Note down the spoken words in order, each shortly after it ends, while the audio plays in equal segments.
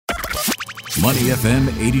Money FM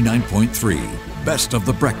 89.3, best of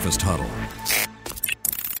the breakfast huddle.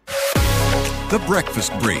 The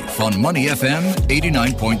Breakfast Brief on Money FM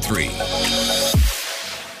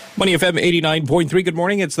 89.3. Money FM 89.3. Good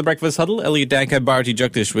morning. It's the Breakfast Huddle. Elliot Danka, Bharati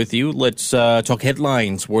Jagdish with you. Let's talk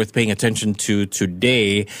headlines worth paying attention to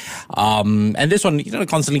today. And this one,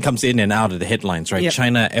 constantly comes in and out of the headlines, right? Yep.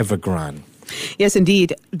 China Evergrande. Yes,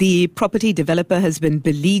 indeed. The property developer has been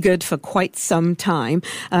beleaguered for quite some time.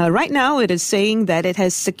 Right now, it is saying that it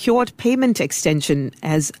has secured payment extension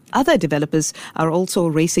as other developers are also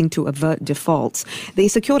racing to avert defaults. They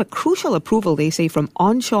secured a crucial approval, they say, from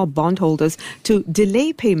onshore bondholders to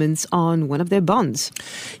delay payments on one of their bonds.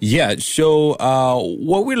 Yeah, so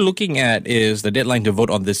what we're looking at is the deadline to vote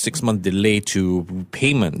on this 6-month delay to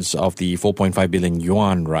payments of the 4.5 billion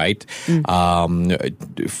yuan, right?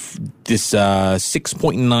 This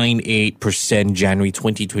 6.98% January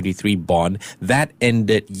 2023 bond that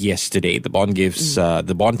ended yesterday. The bond gives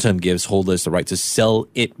the bond term gives holders the right to sell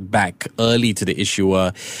it back early to the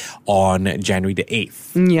issuer on January the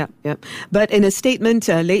 8th. Yeah. But in a statement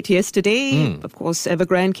late yesterday, of course,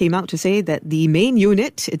 Evergrande came out to say that its main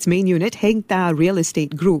unit, Heng Da Real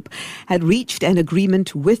Estate Group, had reached an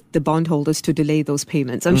agreement with the bondholders to delay those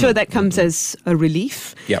payments. I'm sure that comes as a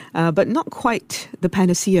relief, but not quite the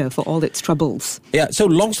panacea for all its troubles. Yeah, so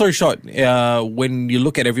long story short, when you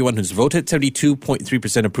look at everyone who's voted,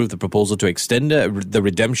 72.3% approved the proposal to extend the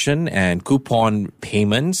redemption and coupon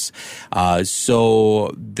payments.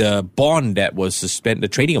 So the bond that was suspended, the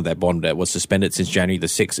trading of that bond that was suspended since January the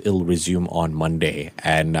 6th, it'll resume on Monday.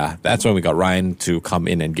 And that's when we got Ryan to come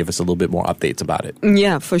in and give us a little bit more updates about it.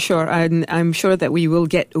 Yeah, for sure. And I'm sure that we will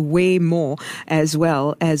get way more as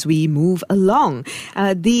well as we move along.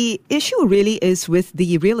 The issue really is with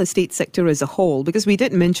the real estate sector as a whole, because we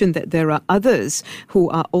did mention that there are others who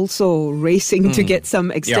are also racing to get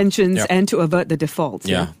some extensions and to avert the defaults.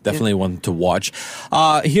 Definitely one to watch.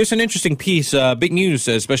 Here's an interesting piece. Big news,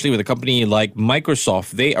 especially with a company like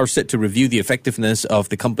Microsoft. They are set to review the effectiveness of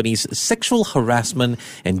the company's sexual harassment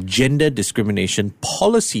and gender discrimination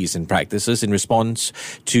policies and practices in response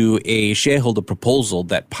to a shareholder proposal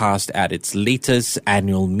that passed at its latest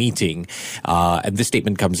annual meeting. And this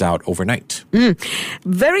statement comes out overnight.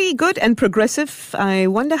 Very good and progressive. I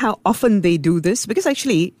wonder how often they do this, because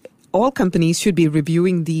actually all companies should be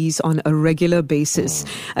reviewing these on a regular basis.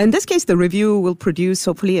 In this case, the review will produce,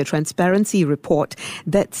 hopefully, a transparency report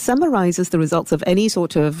that summarizes the results of any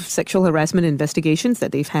sort of sexual harassment investigations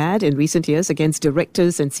that they've had in recent years against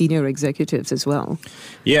directors and senior executives as well.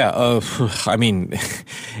 I mean,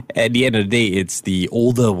 at the end of the day, it's the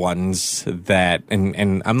older ones that,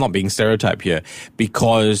 and I'm not being stereotyped here,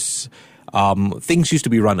 because things used to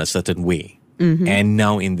be run a certain way. And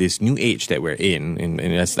now in this new age that we're in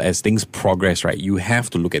as things progress, right, you have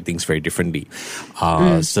to look at things very differently.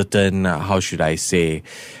 Certain, how should I say,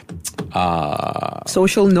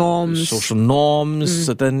 social norms,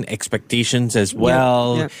 certain expectations as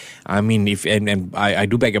well. I mean, I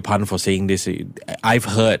do beg your pardon for saying this. I've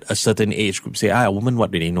heard a certain age group say, a woman,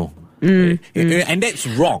 what do they know? And that's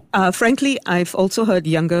wrong. Frankly, I've also heard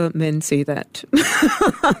younger men say that.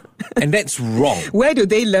 And that's wrong. Where do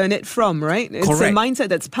they learn it from, right? It's Correct. a mindset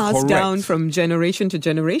that's passed down from generation to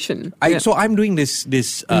generation. So I'm doing this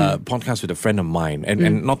podcast with a friend of mine,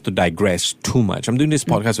 and not to digress too much. I'm doing this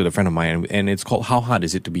podcast with a friend of mine, and it's called How Hard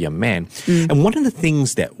Is It to Be a Man? And one of the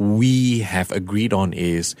things that we have agreed on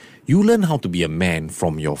is you learn how to be a man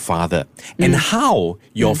from your father and how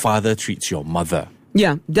your father treats your mother.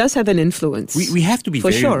 Yeah, does have an influence. We have to be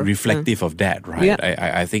very reflective of that, right?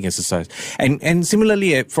 I think it's a size. And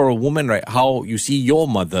similarly, for a woman, right, how you see your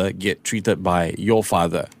mother get treated by your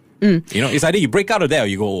father. It's either you break out of that or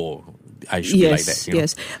you go, I should be like that.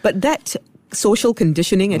 Yes, but that social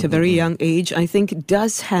conditioning at a very young age, I think,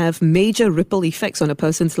 does have major ripple effects on a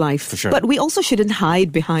person's life. For sure. But we also shouldn't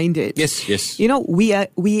hide behind it. Yes.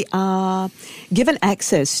 We are given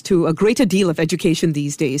access to a greater deal of education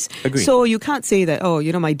these days. Agreed. So you can't say that,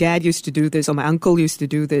 my dad used to do this or my uncle used to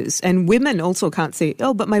do this. And women also can't say,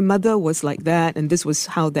 but my mother was like that and this was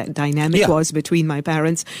how that dynamic was between my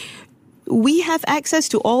parents. We have access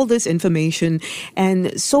to all this information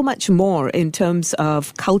and so much more in terms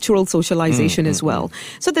of cultural socialization as well.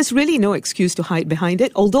 So there's really no excuse to hide behind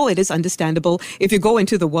it, although it is understandable if you go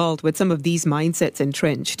into the world with some of these mindsets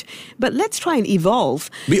entrenched. But let's try and evolve.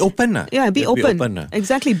 Be open. Be open.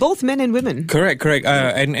 Exactly, both men and women. Correct.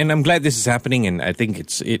 And I'm glad this is happening, and I think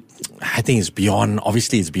it's beyond,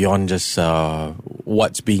 obviously it's beyond just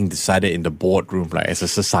what's being decided in the boardroom, right, as a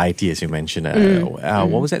society, as you mentioned.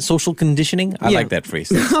 What was that? Social conditioning. conditioning. I like that phrase.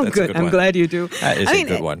 That's Oh, a good. I'm one. glad you do. That is a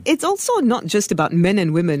good one. It's also not just about men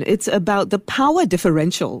and women. It's about the power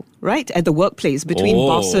differential, right, at the workplace between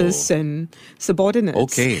bosses and subordinates.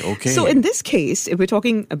 Okay. So in this case, if we're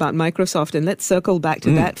talking about Microsoft, and let's circle back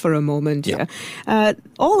to that for a moment here.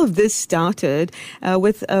 All of this started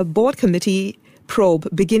with a board committee probe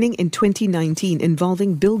beginning in 2019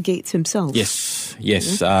 involving Bill Gates himself. Yes.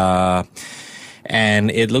 And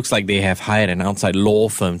it looks like they have hired an outside law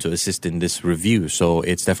firm to assist in this review. So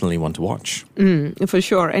it's definitely one to watch. For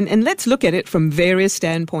sure. And let's look at it from various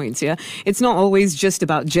standpoints, yeah? It's not always just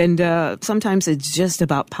about gender. Sometimes it's just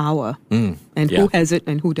about power. And who has it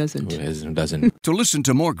and who doesn't. Who has it and doesn't. To listen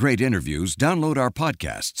to more great interviews, download our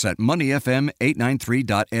podcasts at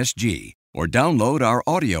moneyfm893.sg or download our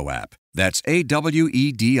audio app. That's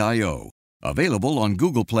AWEDIO. Available on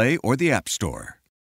Google Play or the App Store.